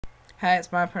Hey, it's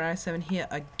Mindcrack here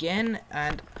again,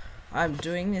 and I'm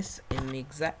doing this in the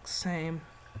exact same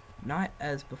night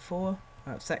as before,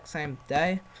 exact same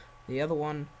day. The other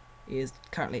one is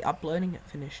currently uploading, it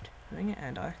finished doing it,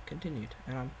 and I continued,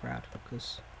 and I'm proud,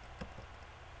 because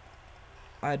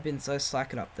I had been so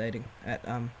slack at updating, at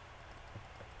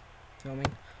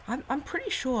filming. I'm pretty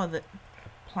sure that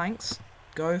planks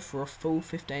go for a full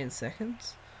 15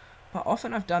 seconds, but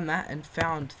often I've done that and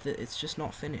found that it's just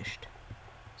not finished.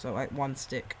 So like one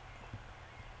stick.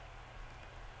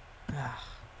 Ah,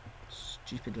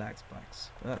 stupid lag spikes.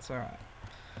 But that's alright.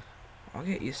 I'll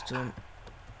get used to them.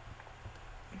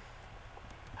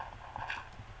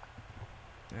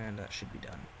 And that should be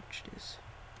done, which it is.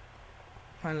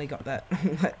 Finally got that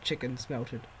that chicken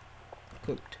smelted,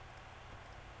 cooked.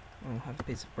 I'll have a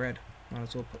piece of bread. Might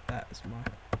as well put that as my.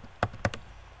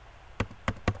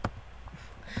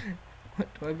 What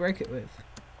do I break it with?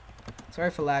 Sorry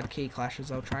for loud key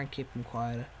clashes. I'll try and keep them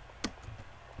quieter.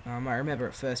 I remember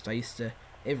at first I used to,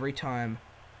 every time,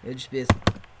 it would just be as,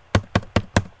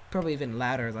 probably even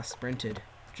louder as I sprinted,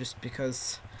 just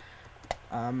because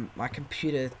my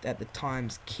computer at the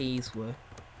time's keys were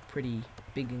pretty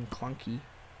big and clunky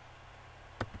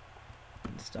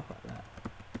and stuff like that.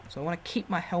 So I want to keep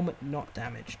my helmet not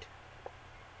damaged.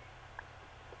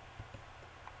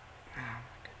 Oh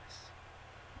my goodness.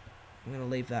 I'm going to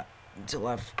leave that until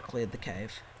I've cleared the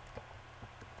cave.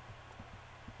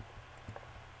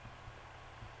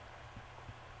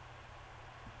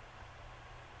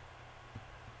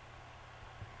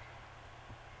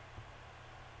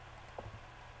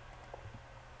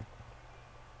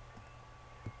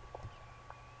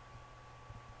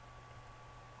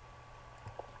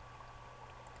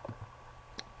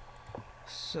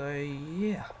 So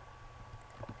yeah,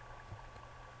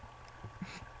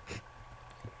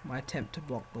 my attempt to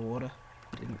block the water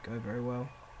didn't go very well.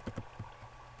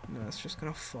 No, it's just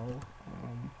gonna fall.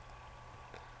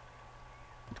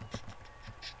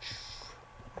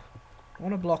 I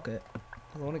want to block it.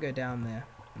 I want to go down there,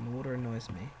 and the water annoys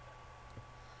me.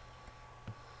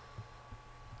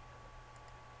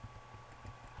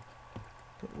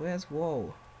 But where's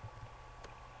whoa?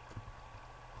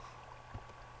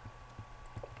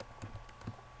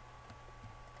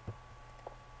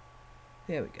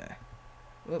 There we go.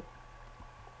 Whoop.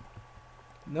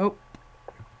 Nope.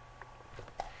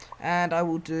 And I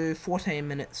will do 14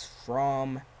 minutes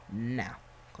from now,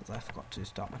 because I forgot to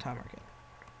start my timer again.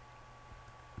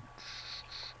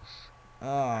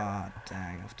 Ah, oh,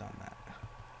 dang, I've done that.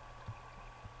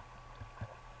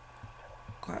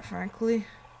 Quite frankly,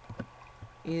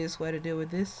 easiest way to deal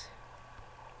with this.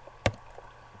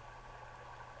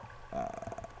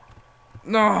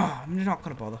 No, I'm not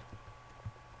gonna bother.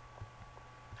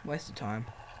 Waste of time.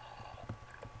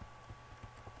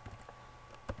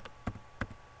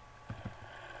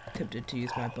 Tempted to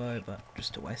use my bow, but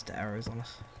just a waste of arrows on a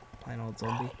plain old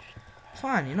zombie.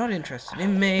 Fine, you're not interested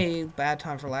in me. Bad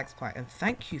time for a lag spike. And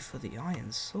thank you for the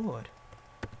iron sword.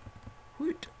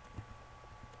 Woot.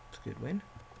 It's a good win.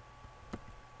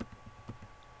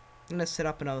 I'm gonna set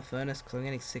up another furnace because I'm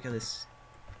getting sick of this.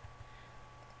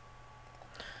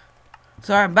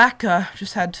 So I'm back.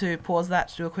 Just had to pause that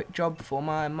to do a quick job for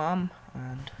my mum,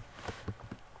 and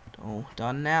all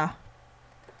done now.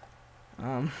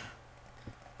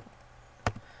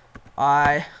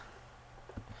 I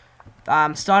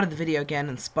started the video again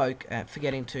and spoke,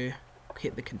 forgetting to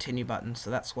hit the continue button,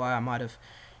 so that's why I might have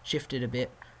shifted a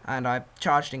bit. And I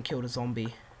charged and killed a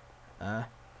zombie,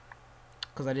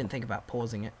 because I didn't think about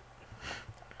pausing it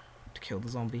to kill the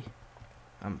zombie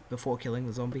before killing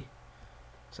the zombie.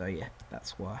 So yeah,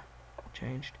 that's why I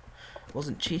changed.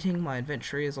 Wasn't cheating, my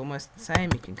inventory is almost the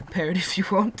same, you can compare it if you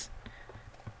want.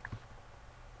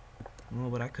 Oh,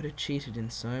 but I could have cheated in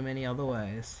so many other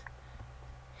ways.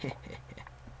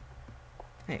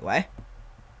 Anyway.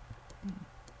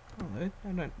 Oh,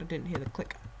 I didn't hear the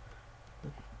click. The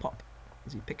pop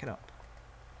as you pick it up.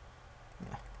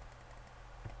 Oh.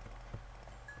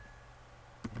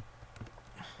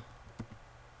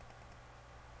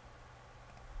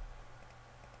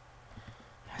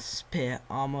 Spare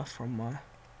armor from my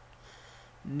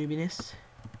noobiness.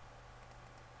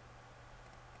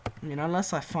 I mean,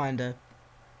 unless I find a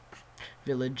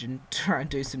village and try and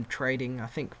do some trading, I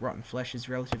think rotten flesh is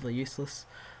relatively useless.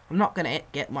 I'm not going to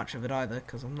get much of it either,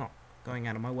 because I'm not going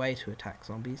out of my way to attack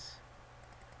zombies.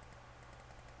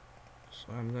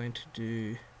 So I'm going to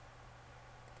do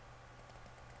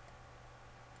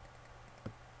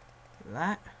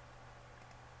that.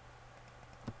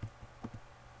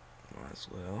 Might as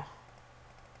well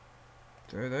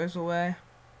throw those away.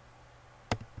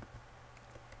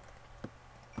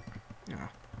 Oh.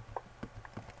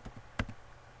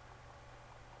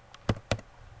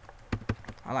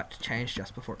 I like to change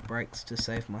just before it breaks to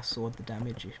save my sword the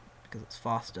damage, because it's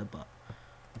faster but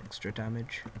extra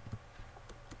damage.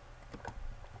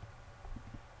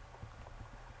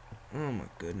 Oh my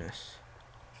goodness.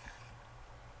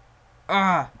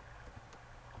 Ah!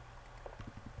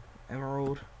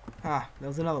 Emerald. Ah, there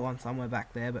was another one somewhere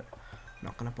back there, but I'm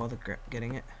not going to bother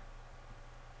getting it.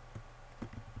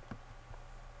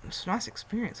 It's a nice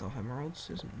experience of emeralds,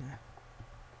 isn't there?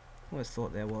 Always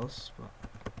thought there was, but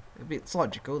it's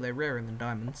logical. They're rarer than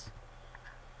diamonds.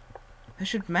 They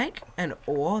should make an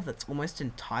ore that's almost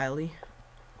entirely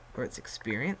for its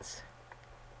experience.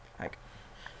 Like,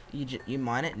 you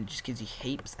mine it and it just gives you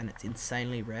heaps, and it's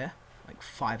insanely rare, like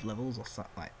 5 levels or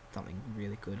something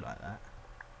really good like that.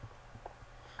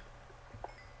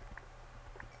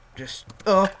 Just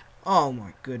oh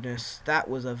my goodness, that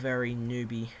was a very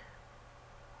newbie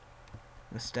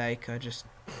mistake. I just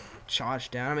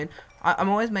charged down. I mean, I'm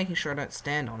always making sure I don't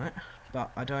stand on it, but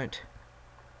I don't.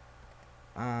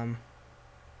 I'm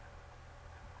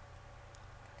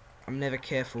never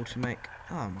careful to make.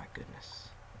 Oh my goodness.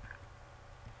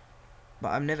 But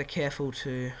I'm never careful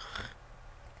to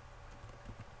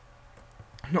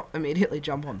not immediately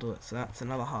jump onto it. So that's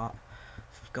another heart.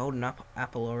 Golden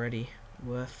apple already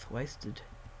wasted.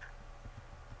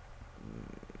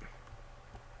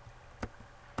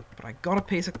 But I got a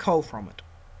piece of coal from it.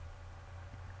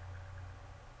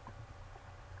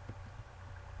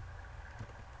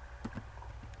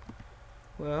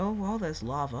 Well, while there's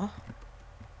lava,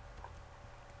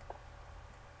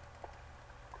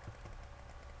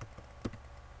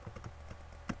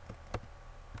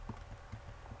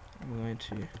 I'm going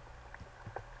to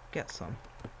get some.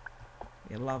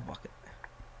 A lava bucket,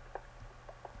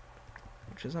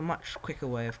 which is a much quicker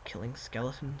way of killing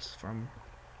skeletons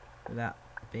without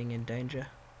being in danger.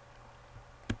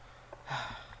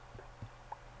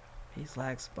 These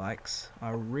lag spikes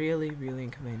are really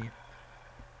inconvenient.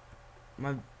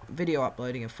 My video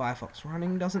uploading of Firefox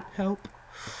running doesn't help.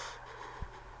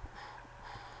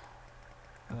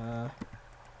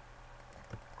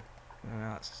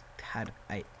 It's had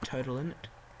 8 total in it.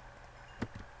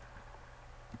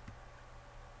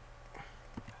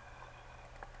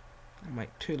 I'll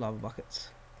make 2 lava buckets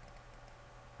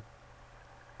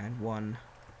and one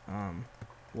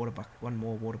water bucket, one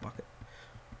more water bucket.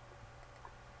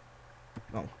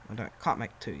 Oh, can't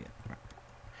make 2 yet. Right.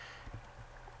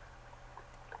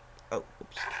 Oh,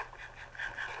 oops.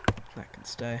 That can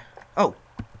stay. Oh,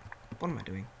 what am I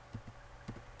doing?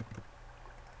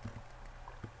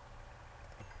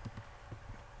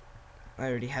 I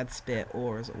already had spare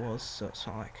ore as it was, so it's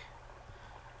not like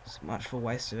it's much of a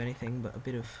waste of anything but a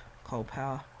bit of coal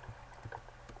power.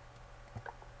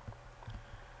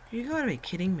 You gotta be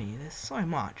kidding me, there's so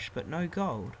much, but no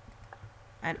gold.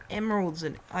 And emeralds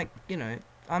and, like, you know,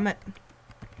 I'm at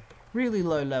really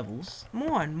low levels.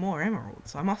 More and more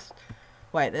emeralds. I must...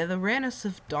 Wait, they're the rareness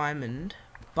of diamond,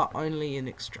 but only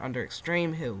in under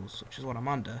extreme hills, which is what I'm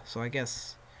under, so I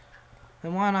guess...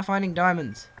 Then why aren't I finding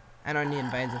diamonds? And only in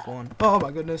veins of one. Oh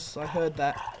my goodness, I heard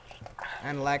that.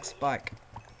 And lag spike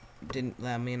didn't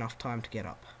allow me enough time to get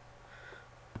up.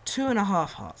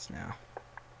 2.5 hearts now.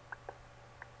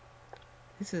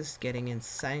 This is getting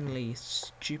insanely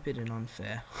stupid and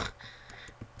unfair.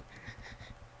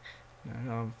 No,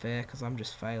 not unfair, because I'm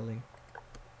just failing.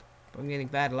 But I'm getting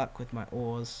bad luck with my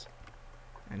ores.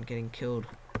 And getting killed.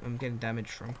 I'm getting damaged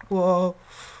from... Whoa!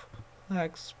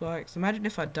 Lag spikes. Imagine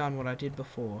if I'd done what I did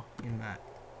before in that.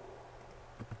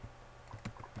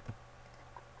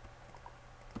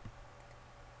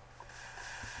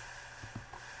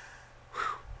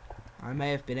 I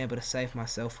may have been able to save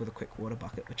myself with a quick water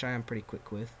bucket, which I am pretty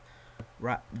quick with.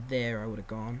 Right there I would have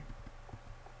gone.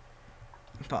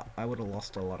 But I would have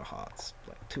lost a lot of hearts,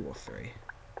 like 2 or 3.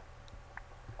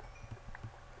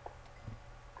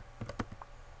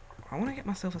 I want to get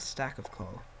myself a stack of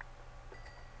coal.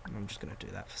 And I'm just going to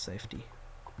do that for safety.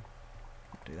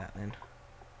 I'll do that then.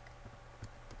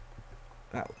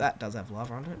 That does have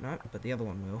lava on it, no, but the other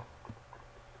one will.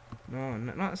 No,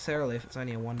 not necessarily if it's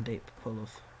only a 1 deep pool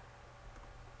of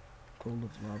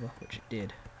lava, which it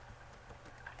did.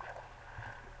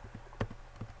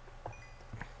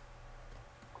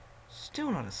 Still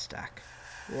not a stack.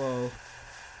 Whoa.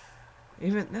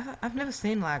 I've never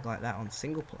seen lag like that on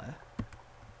single player.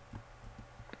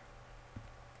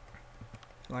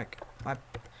 Like,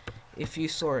 if you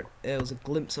saw it, there was a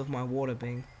glimpse of my water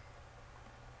being...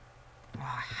 Oh,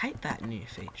 I hate that new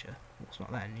feature. Well, it's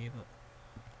not that new, but...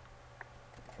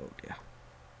 Oh dear.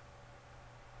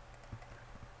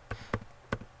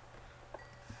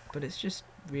 But it's just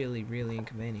really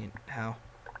inconvenient how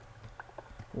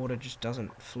water just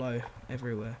doesn't flow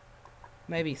everywhere.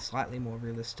 Maybe slightly more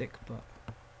realistic, but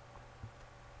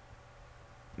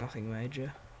nothing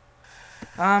major.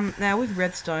 Now with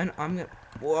redstone, I'm gonna...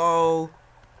 Whoa!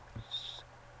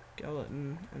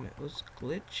 Skeleton, and it was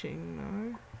glitching,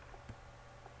 no?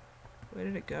 Where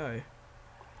did it go?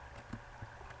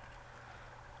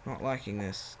 Not liking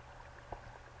this.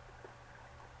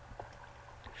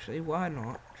 Actually, why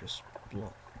not just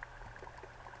block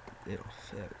it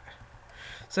off? There we go.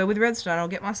 So with redstone, I'll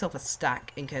get myself a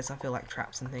stack in case I feel like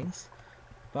traps and things.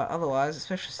 But otherwise,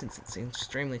 especially since it's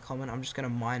extremely common, I'm just going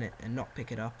to mine it and not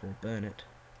pick it up or burn it.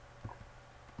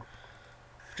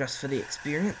 Just for the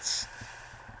experience.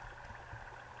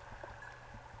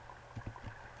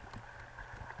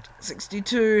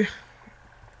 62.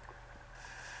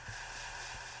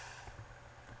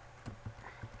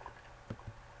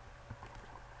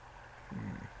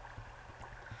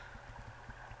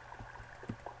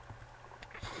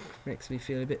 Makes me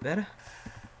feel a bit better.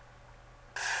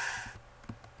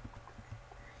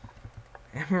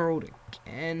 Emerald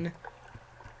again.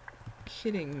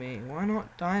 Kidding me. Why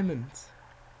not diamonds?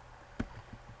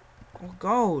 Or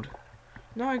gold?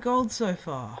 No gold so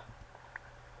far.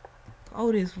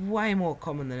 Gold is way more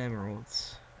common than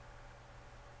emeralds.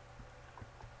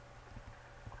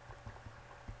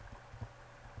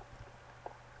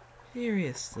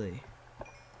 Seriously.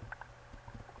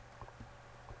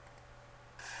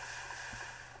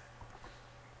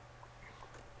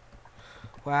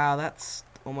 Wow, that's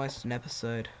almost an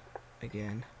episode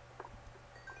again.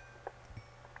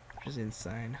 Which is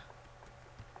insane.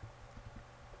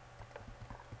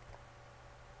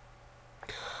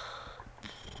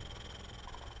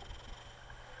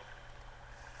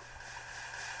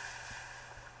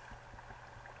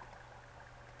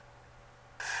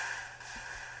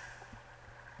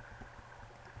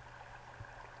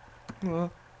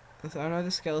 Well, I know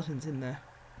the skeleton's in there.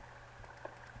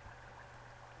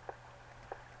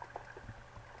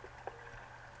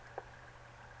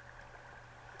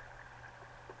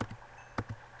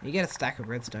 You get a stack of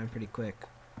redstone pretty quick.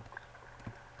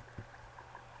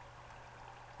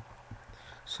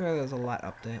 So there's a light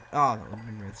up there. Oh, that would have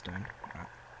been redstone. Right.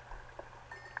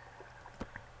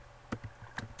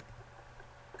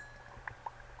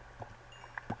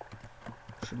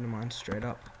 Shouldn't have mined straight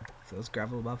up. If there was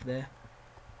gravel above there.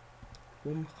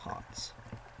 Boom, hearts.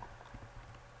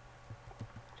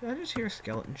 Did I just hear a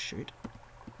skeleton shoot?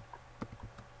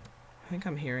 I think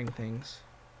I'm hearing things.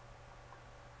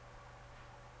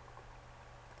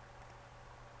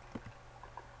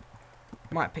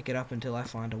 Might pick it up until I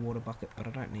find a water bucket, but I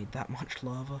don't need that much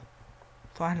lava.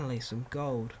 Finally, some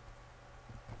gold.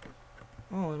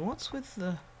 Oh, and what's with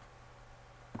the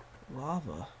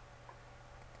lava?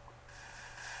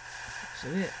 It's a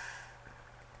bit...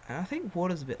 And I think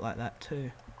water's a bit like that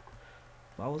too.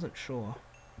 But I wasn't sure.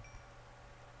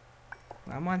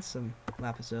 I mined some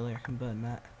lapis earlier, I can burn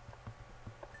that.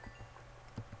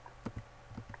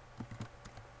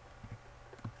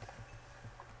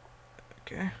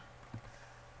 Okay.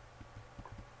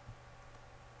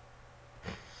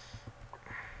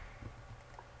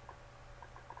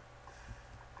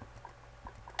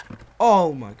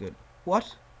 Oh my god.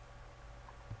 What?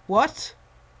 What?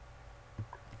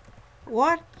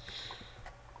 What?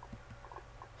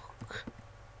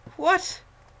 What?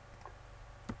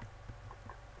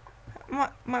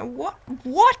 My what?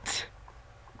 What?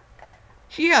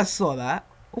 You guys saw that.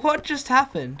 What just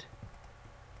happened?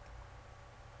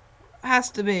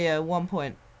 Has to be a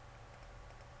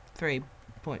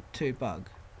 1.3.2 bug.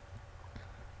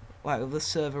 Like with the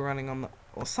server running on the...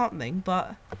 or something,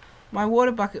 but... My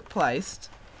water bucket placed,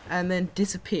 and then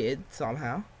disappeared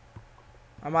somehow.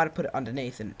 I might have put it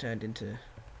underneath and it turned into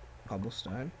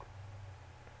cobblestone.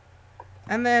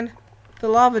 And then the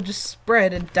lava just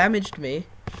spread and damaged me,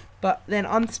 but then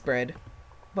unspread,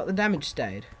 but the damage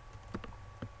stayed.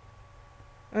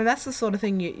 I mean, that's the sort of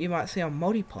thing you might see on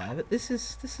multiplayer, but this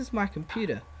is my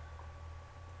computer.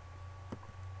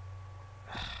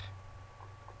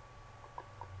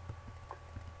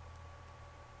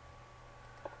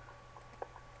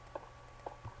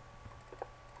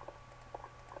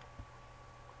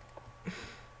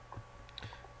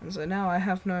 And so now I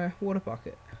have no water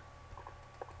bucket.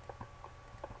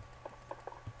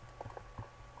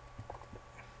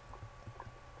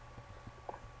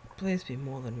 Please be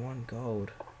more than one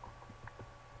gold.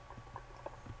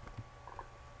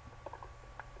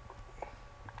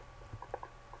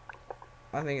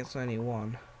 I think it's only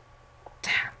one.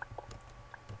 Damn.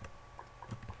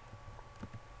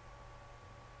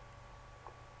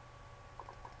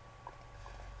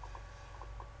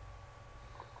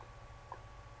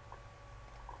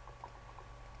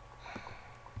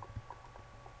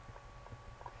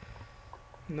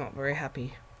 Not very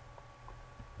happy.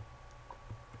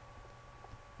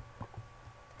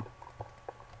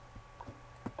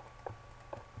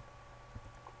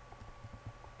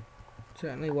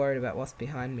 Certainly worried about what's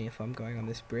behind me if I'm going on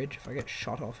this bridge, if I get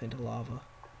shot off into lava.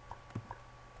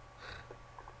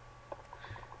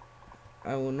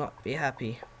 I will not be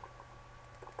happy.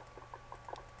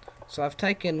 So I've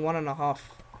taken 1.5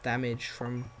 damage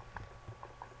from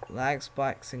lag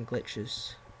spikes and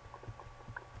glitches.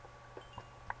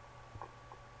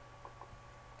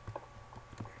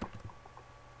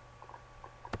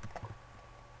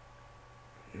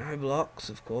 No blocks,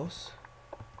 of course.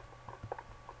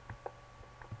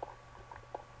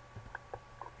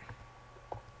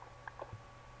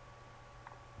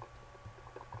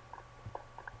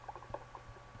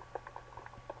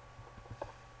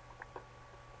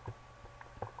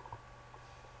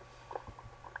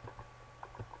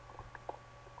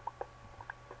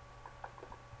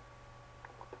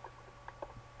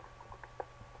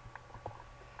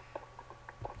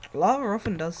 Lava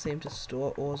often does seem to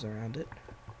store ores around it.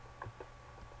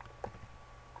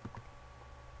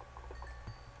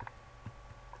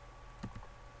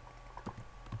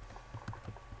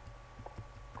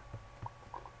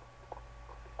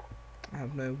 I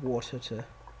have no water to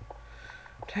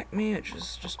protect me, which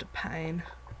is just a pain.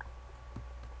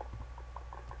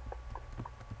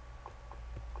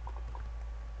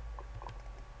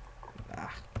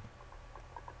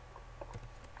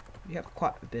 You have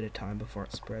quite a bit of time before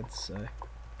it spreads, so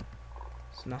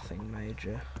it's nothing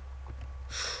major.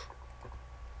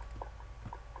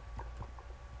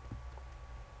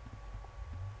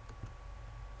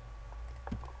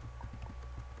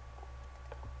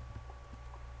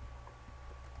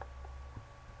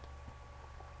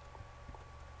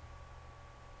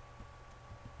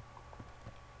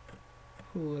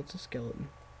 Ooh, that's a skeleton.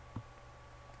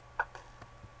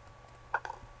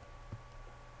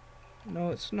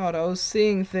 No, it's not. I was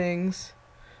seeing things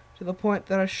to the point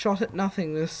that I shot at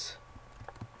nothingness.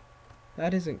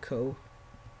 That isn't cool.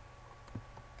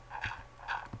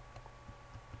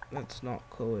 That's not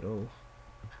cool at all.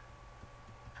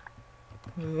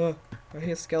 I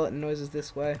hear skeleton noises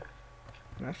this way.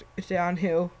 I have to get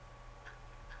downhill.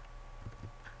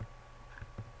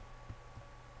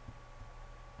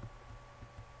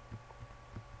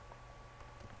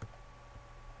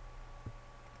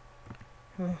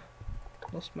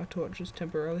 Lost my torches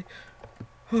temporarily.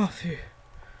 Oh, phew.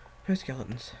 No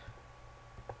skeletons.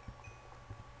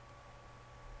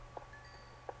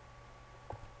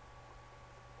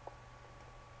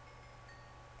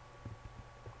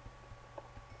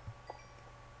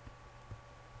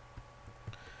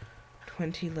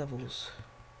 Levels.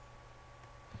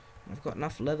 I've got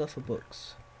enough leather for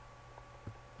books.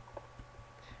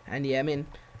 And yeah, I mean,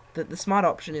 the smart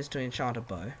option is to enchant a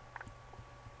bow.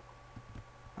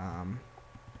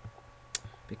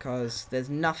 Because there's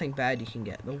nothing bad you can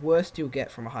get. The worst you'll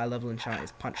get from a high level enchant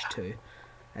is punch 2.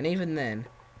 And even then,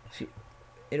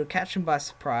 it'll catch them by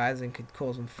surprise and could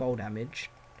cause them fall damage.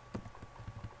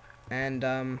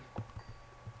 And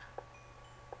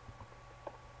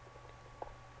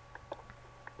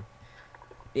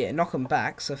yeah, knock them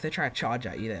back. So if they're trying to charge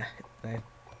at you,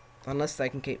 unless they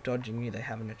can keep dodging you, they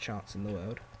haven't a chance in the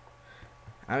world.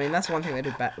 I mean, that's one thing they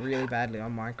do really badly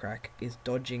on Mindcrack, is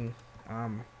dodging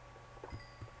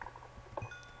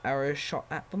arrows shot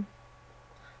at them.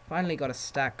 Finally got a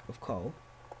stack of coal.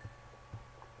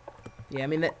 Yeah, I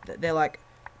mean, they're like,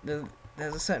 there's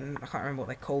a certain, I can't remember what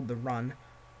they called the run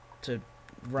to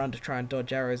try and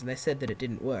dodge arrows, and they said that it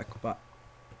didn't work, but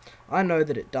I know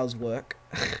that it does work.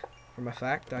 From a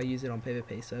fact, I use it on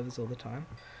PvP servers all the time.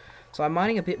 So I'm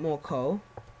mining a bit more coal.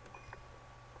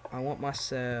 I want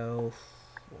myself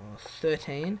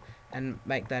 13 and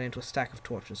make that into a stack of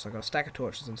torches. So I got a stack of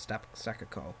torches and a stack of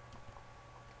coal.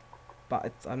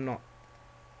 But I'm not.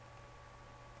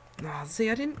 Oh, see,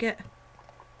 I didn't get.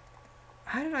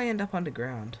 How did I end up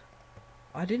underground?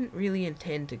 I didn't really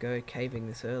intend to go caving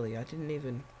this early. I didn't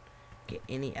even get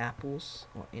any apples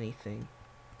or anything.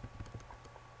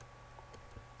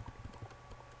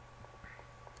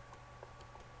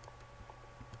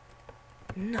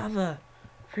 Another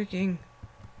freaking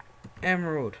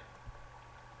emerald.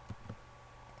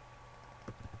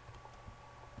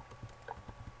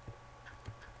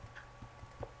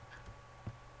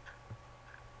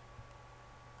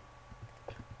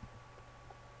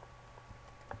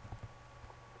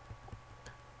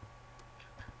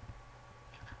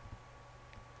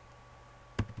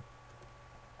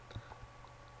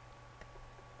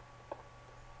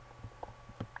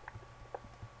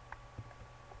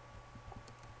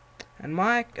 And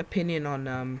my opinion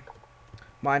on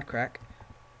Mindcrack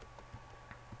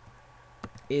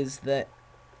is that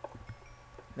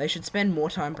they should spend more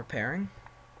time preparing.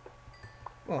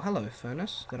 Well, hello,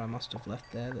 furnace that I must have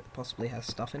left there that possibly has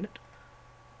stuff in it.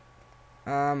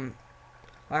 Like,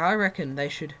 I reckon they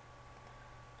should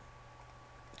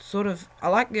sort of... I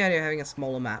like the idea of having a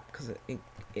smaller map because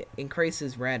it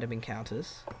increases random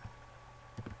encounters.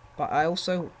 But I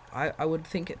also I would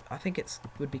think I think it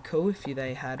would be cool if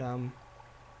they had a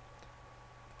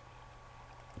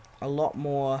lot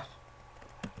more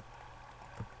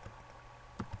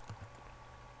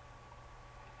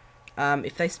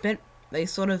if they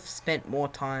sort of spent more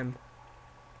time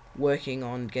working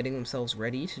on getting themselves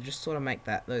ready to just sort of make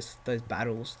that those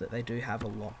battles that they do have a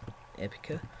lot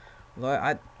epicer. Although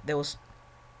I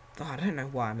don't know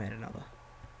why I made another.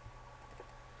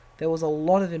 There was a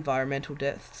lot of environmental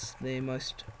deaths the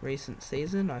most recent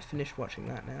season. I finished watching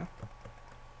that now.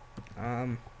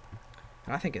 And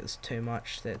I think it's too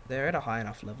much. They're at a high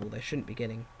enough level. They shouldn't be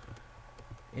getting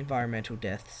environmental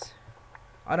deaths.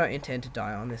 I don't intend to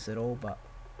die on this at all, but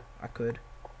I could.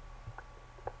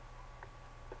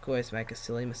 Could always make a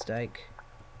silly mistake.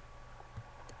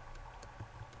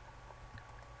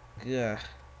 Ugh.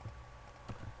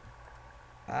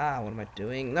 Ah, what am I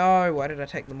doing? No, why did I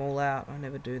take them all out? I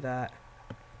never do that.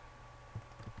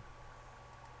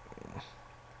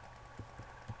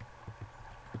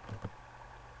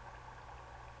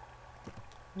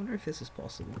 I wonder if this is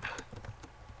possible.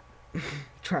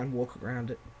 Try and walk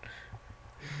around it.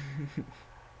 I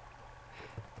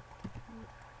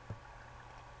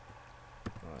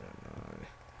don't know.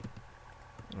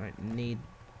 I don't need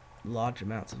large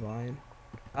amounts of iron.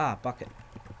 Ah, bucket.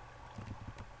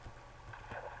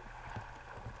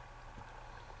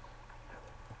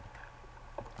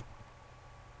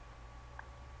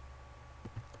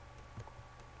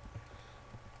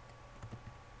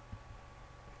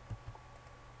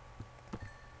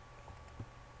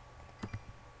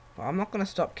 Well, I'm not going to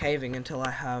stop caving until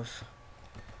I have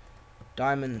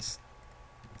diamonds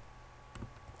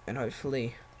and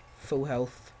hopefully full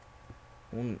health,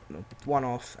 one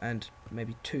off, and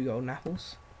maybe 2 golden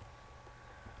apples.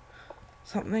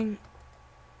 Something.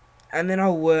 And then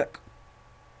I'll work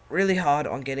really hard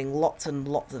on getting lots and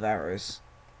lots of arrows.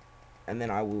 And then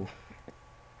I will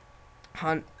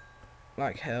hunt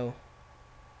like hell.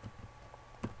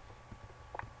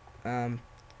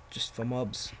 Just for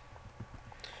mobs.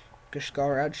 Just go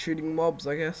around shooting mobs,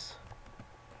 I guess.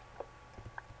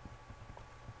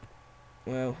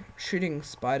 Well, shooting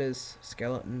spiders,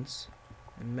 skeletons,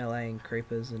 and meleeing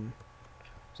creepers and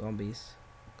zombies.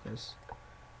 Because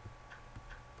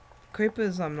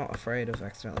creepers I'm not afraid of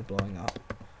accidentally blowing up.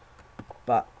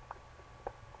 But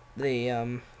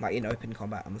the, like in open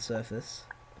combat on the surface.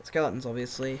 But skeletons,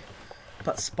 obviously.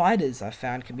 But spiders, I've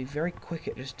found, can be very quick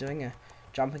at just doing a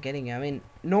jump and getting you. I mean,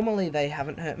 normally they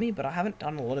haven't hurt me, but I haven't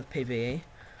done a lot of PvE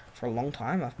for a long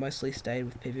time. I've mostly stayed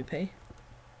with PvP.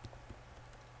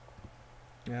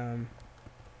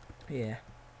 Yeah.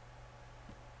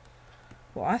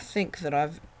 Well, I think that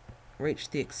I've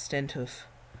reached the extent of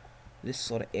this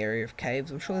sort of area of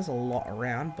caves. I'm sure there's a lot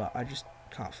around, but I just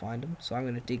can't find them. So I'm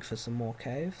going to dig for some more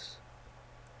caves.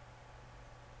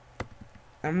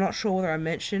 I'm not sure whether I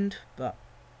mentioned, but...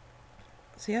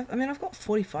 See, I mean, I've got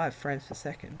 45 frames per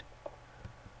second.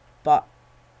 But,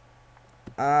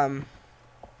 I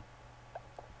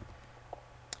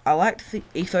liked the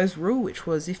ethos rule, which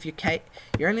was if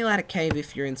you're only allowed to cave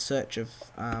if you're in search of,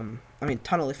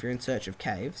 tunnel if you're in search of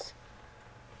caves.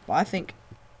 But I think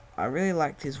I really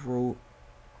liked his rule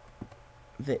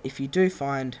that if you do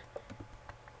find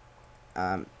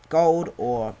gold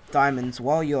or diamonds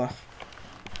while you're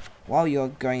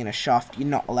going in a shaft, you're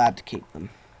not allowed to keep them.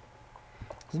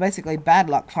 So basically, bad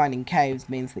luck finding caves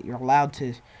means that you're allowed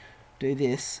to do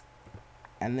this,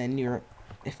 and then you're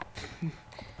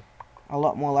a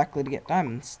lot more likely to get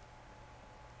diamonds.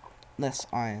 Less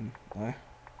iron, though.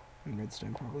 And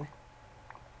redstone, probably.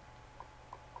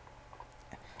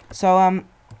 So, I mean,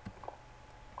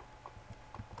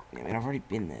 I've already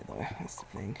been there, though. That's the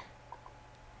thing.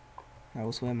 That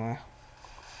was where my...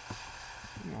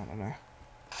 I don't know.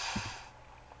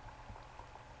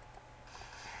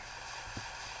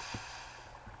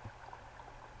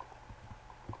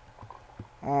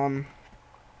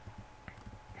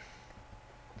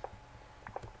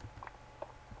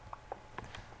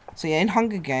 So yeah, in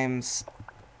Hunger Games,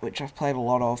 which I've played a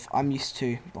lot of, I'm used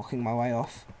to blocking my way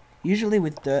off. Usually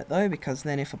with dirt though, because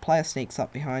then if a player sneaks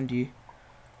up behind you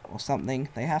or something,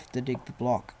 they have to dig the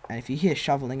block. And if you hear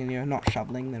shoveling and you're not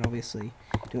shoveling, then obviously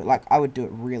do it. Like, I would do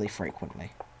it really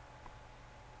frequently.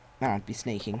 And I'd be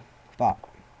sneaking, but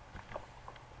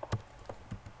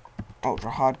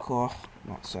Ultra Hardcore,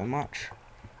 not so much.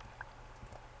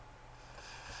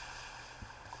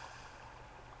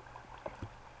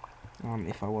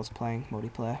 if I was playing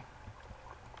multiplayer.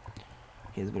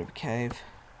 Here's a bit of a cave.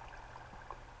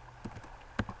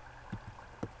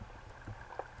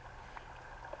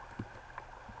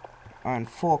 And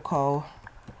 4 coal.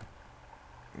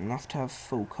 Enough to have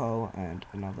full coal and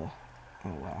another.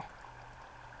 Oh wow.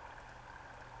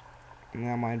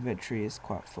 Now my inventory is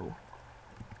quite full.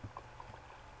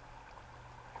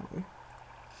 Hello.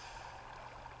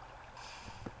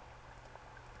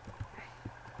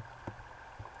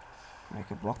 Make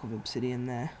a block of obsidian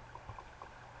there.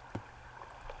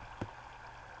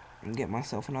 And get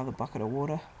myself another bucket of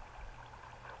water.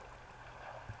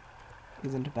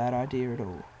 Isn't a bad idea at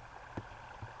all.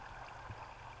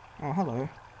 Oh, hello.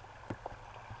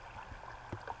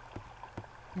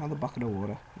 Another bucket of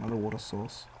water. Another water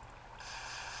source.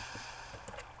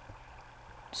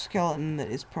 Skeleton that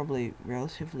is probably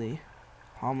relatively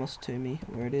harmless to me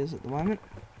where it is at the moment.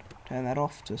 Turn that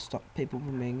off to stop people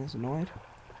from being as annoyed.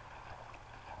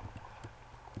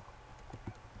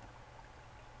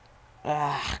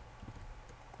 Ah.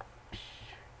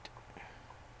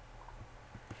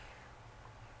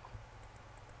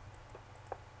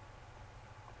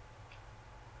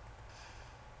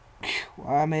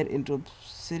 Why I made it into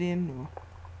obsidian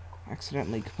or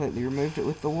accidentally completely removed it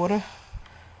with the water,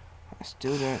 I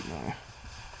still don't know.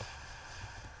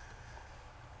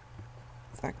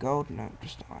 Is that gold? No,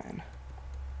 just iron.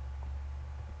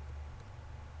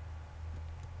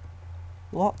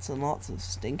 Lots and lots of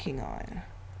stinking iron.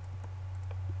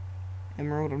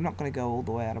 Emerald, I'm not going to go all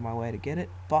the way out of my way to get it,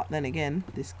 but then again,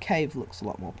 this cave looks a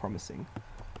lot more promising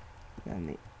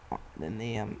than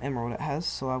the emerald it has,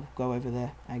 so I'll go over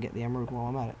there and get the emerald while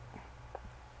I'm at it.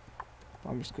 But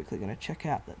I'm just quickly going to check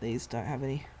out that these don't have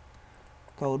any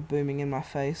gold booming in my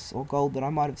face, or gold that I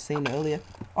might have seen earlier.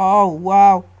 Oh,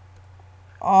 wow!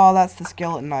 Oh, that's the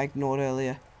skeleton I ignored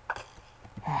earlier.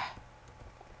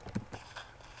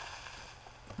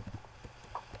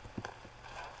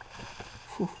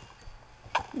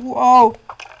 Whoa!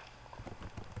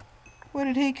 Where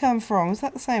did he come from? Is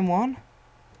that the same one?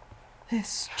 They're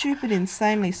stupid,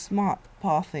 insanely smart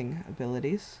pathing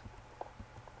abilities.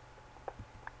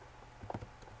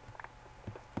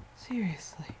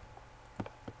 Seriously.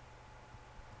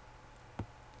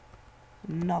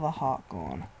 Another heart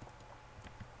gone.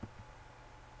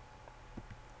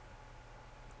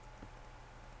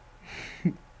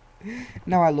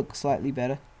 Now I look slightly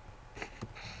better.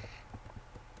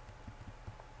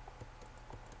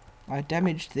 I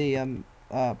damaged the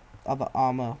other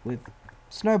armor with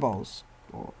snowballs,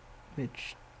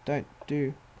 which don't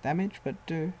do damage, but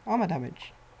do armor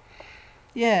damage.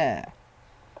 Yeah.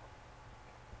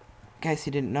 In case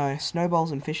you didn't know,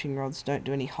 snowballs and fishing rods don't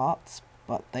do any hearts,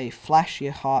 but they flash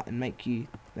your heart and make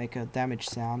a damage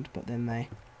sound, but then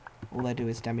all they do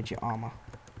is damage your armor,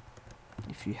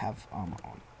 if you have armor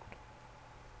on.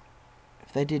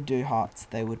 If they did do hearts,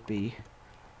 they would be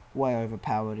way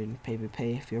overpowered in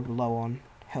PvP. If you're low on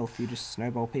health, you just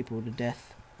snowball people to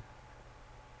death.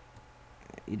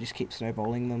 You just keep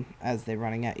snowballing them as they're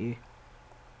running at you,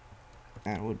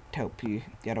 and it would help you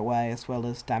get away as well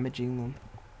as damaging them.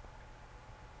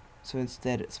 So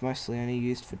instead, it's mostly only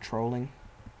used for trolling.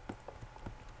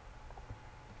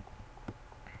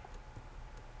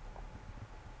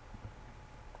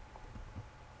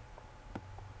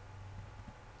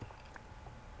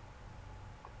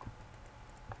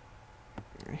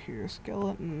 I hear a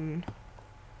skeleton.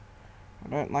 I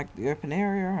don't like the open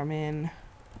area I'm in,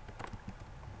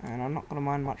 and I'm not going to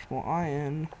mine much more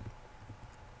iron.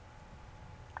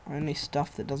 Only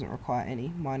stuff that doesn't require any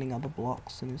mining other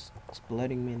blocks and is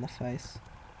exploding me in the face.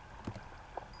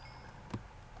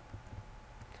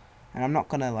 And I'm not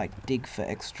going to like dig for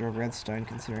extra redstone,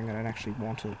 considering I don't actually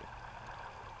want it.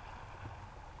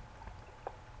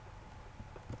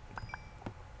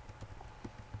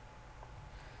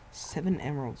 Seven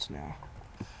emeralds now.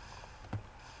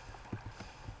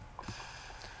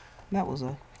 That was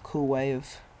a cool way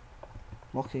of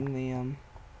blocking the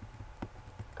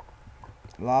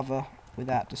lava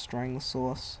without destroying the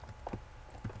source.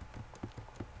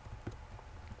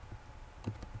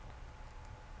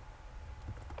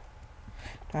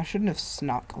 I shouldn't have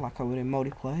snuck like I would in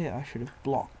multiplayer. I should have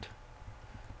blocked.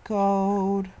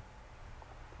 Gold.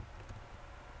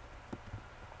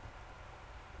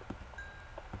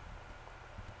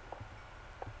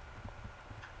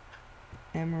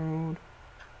 Emerald.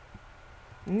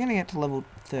 I'm gonna get to level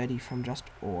 30 from just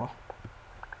ore.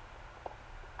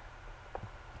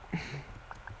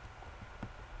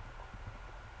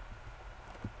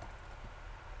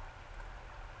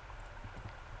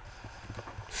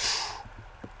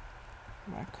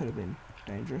 That could have been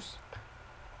dangerous.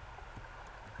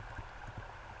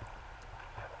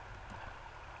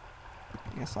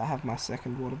 Yes, I have my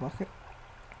second water bucket.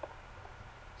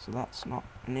 So that's not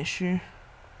an issue.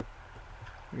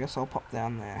 I guess I'll pop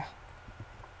down there.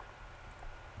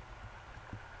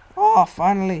 Oh,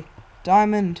 finally!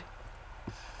 Diamond!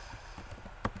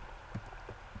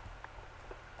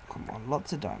 Come on,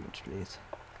 lots of diamonds, please.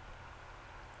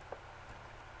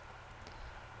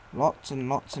 Lots and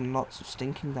lots and lots of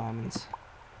stinking diamonds.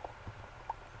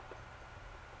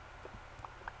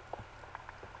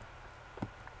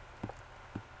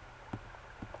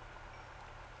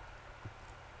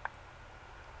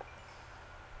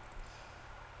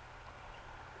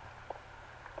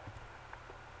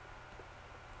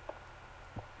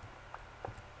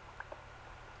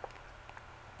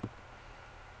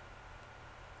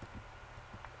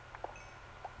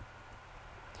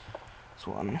 This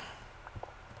one.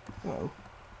 Uh-oh.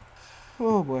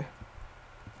 Oh boy.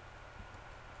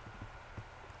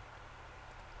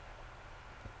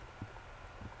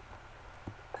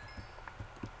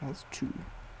 That's 2.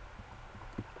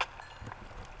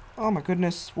 Oh my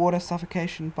goodness, water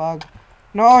suffocation bug.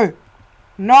 No!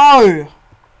 No!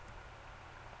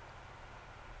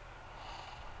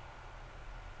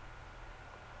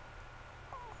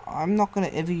 I'm not gonna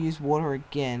ever use water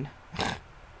again.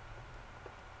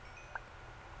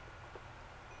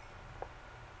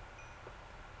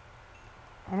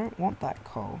 I don't want that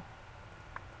coal.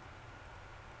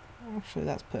 Actually,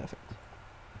 that's perfect.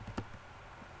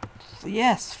 So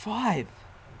yes, 5!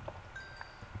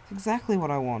 That's exactly what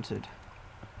I wanted.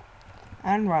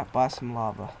 And right by some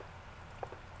lava.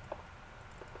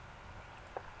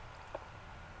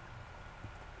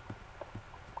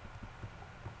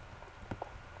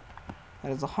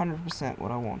 That is 100%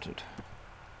 what I wanted.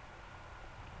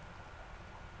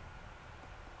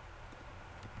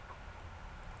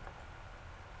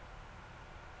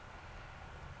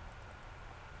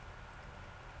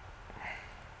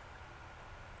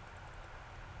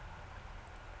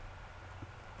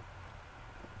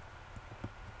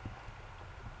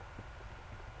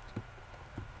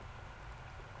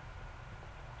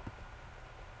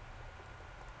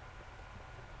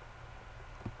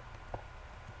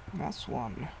 That's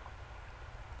 1.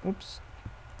 Oops.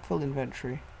 Full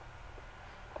inventory.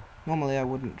 Normally I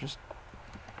wouldn't just...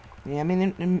 Yeah, I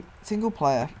mean in single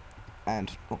player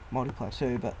and multiplayer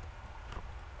too, but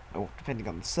depending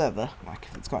on the server, like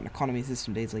if it's got an economy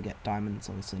system to easily get diamonds,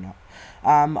 obviously not.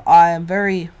 I am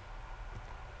very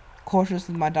cautious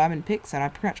with my diamond picks, and I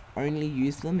pretty much only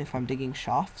use them if I'm digging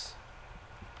shafts.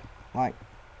 Like,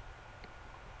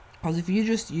 because if you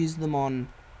just use them on,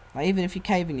 like even if you're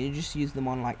caving, you just use them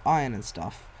on like iron and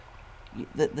stuff,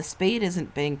 the speed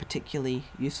isn't being particularly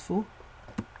useful.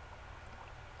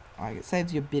 Like, it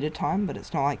saves you a bit of time, but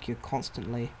it's not like you're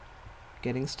constantly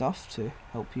getting stuff to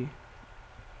help you.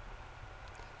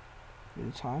 Bit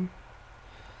of time.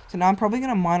 So now I'm probably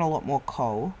going to mine a lot more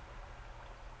coal.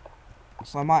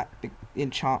 So I might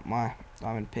enchant my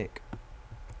diamond pick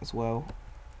as well.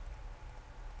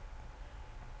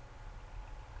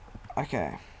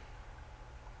 Okay.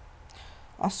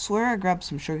 I swear I grabbed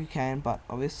some sugarcane, but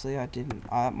obviously I didn't.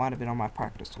 It might have been on my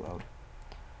practice world.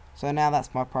 So now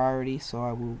that's my priority, so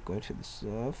I will go to the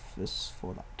surface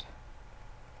for that.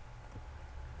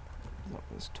 Up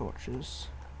those torches.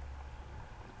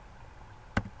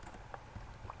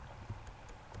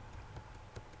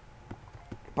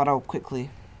 But I'll quickly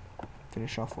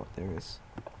finish off what there is.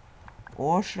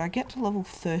 Or should I get to level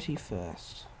 30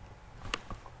 first?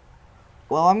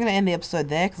 Well, I'm going to end the episode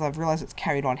there because I've realised it's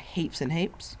carried on heaps and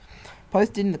heaps.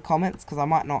 Post it in the comments because I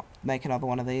might not make another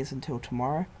one of these until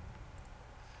tomorrow.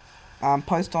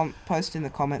 Post in the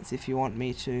comments if you want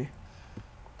me to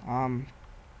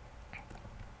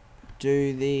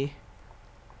do the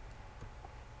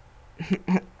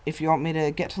if you want me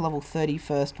to get to level 30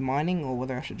 first mining, or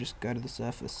whether I should just go to the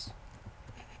surface.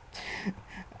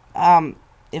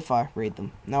 If I read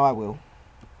them. No, I will.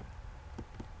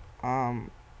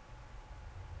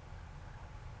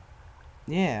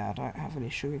 Yeah, I don't have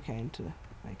any sugarcane to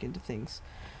make into things.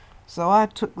 So I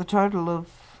took the total of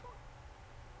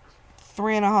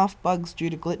 3.5 bugs due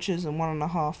to glitches and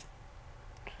 1.5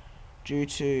 due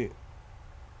to...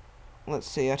 Let's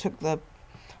see, I took the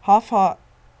half heart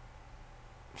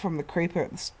from the creeper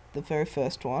at the very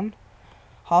first one,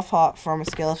 half heart from a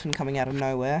skeleton coming out of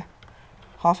nowhere,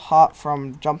 half heart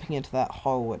from jumping into that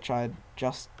hole which I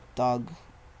just dug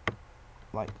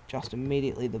like just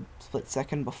immediately the split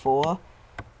second before,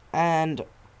 and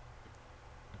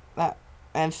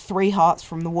 3 hearts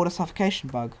from the water suffocation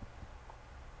bug.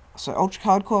 So Ultra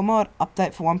Hardcore mod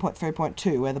update for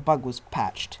 1.3.2 where the bug was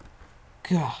patched.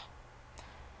 Gah.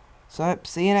 So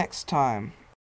see you next time.